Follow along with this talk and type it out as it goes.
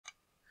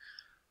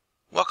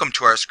Welcome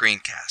to our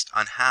screencast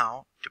on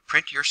how to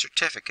print your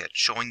certificate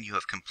showing you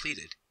have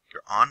completed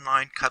your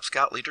online Cub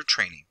Scout Leader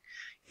training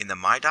in the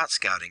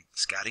My.Scouting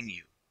Scouting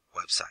U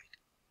website.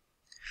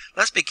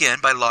 Let's begin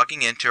by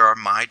logging into our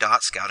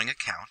My.Scouting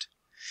account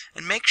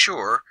and make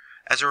sure,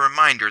 as a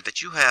reminder,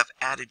 that you have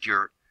added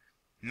your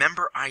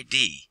member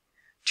ID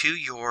to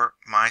your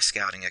My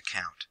Scouting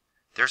account.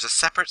 There's a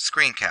separate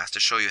screencast to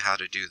show you how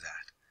to do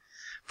that.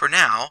 For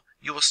now,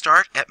 you will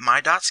start at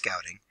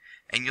My.Scouting,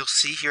 and you'll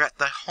see here at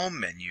the home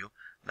menu,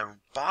 in the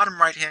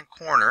bottom right hand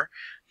corner,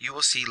 you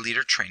will see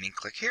Leader Training.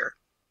 Click here.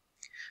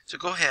 So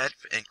go ahead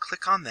and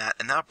click on that,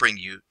 and that'll bring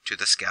you to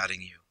the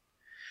Scouting U.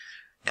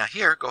 Now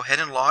here, go ahead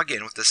and log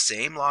in with the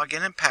same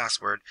login and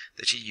password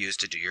that you used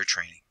to do your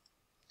training.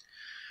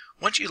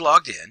 Once you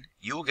logged in,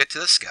 you will get to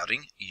the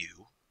Scouting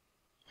U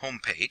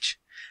homepage,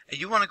 and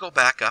you want to go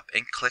back up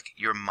and click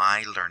your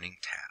My Learning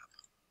tab.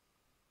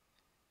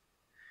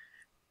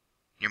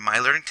 Your My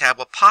Learning tab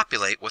will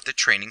populate with the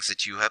trainings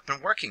that you have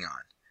been working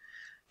on.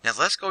 Now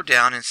let's go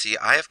down and see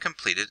I have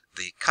completed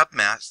the Cub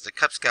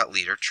Scout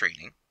Leader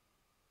training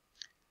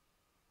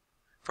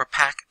for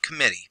Pack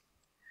Committee.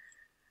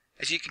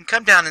 As you can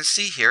come down and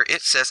see here,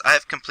 it says I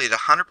have completed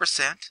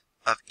 100%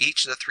 of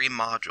each of the 3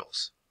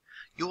 modules.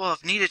 You will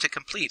have needed to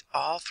complete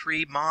all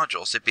 3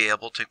 modules to be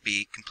able to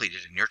be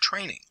completed in your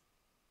training.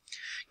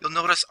 You'll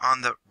notice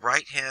on the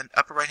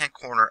upper right hand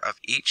corner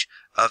of each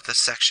of the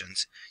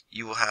sections,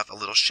 you will have a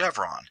little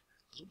chevron,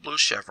 a little blue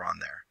chevron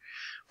there.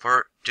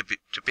 To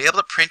be able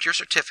to print your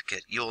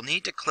certificate, you will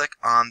need to click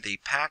on the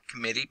Pack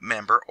Committee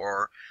member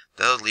or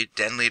the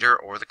Den Leader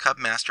or the Cub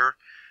Master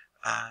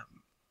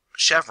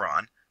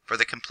chevron for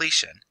the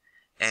completion,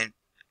 and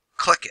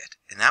click it,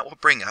 and that will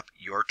bring up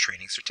your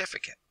training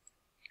certificate.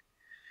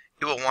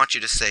 It will want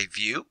you to say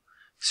View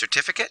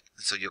Certificate,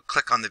 so you'll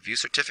click on the View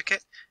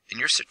Certificate, and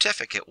your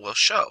certificate will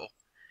show.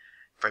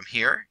 From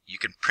here, you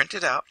can print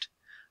it out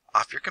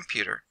off your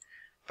computer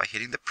by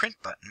hitting the Print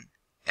button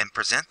and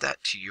present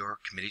that to your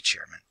committee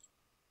chairman.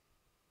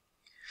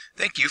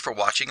 Thank you for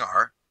watching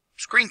our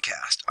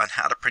screencast on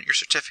how to print your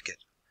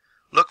certificate.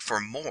 Look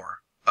for more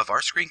of our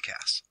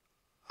screencasts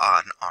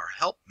on our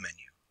Help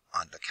menu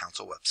on the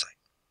Council website.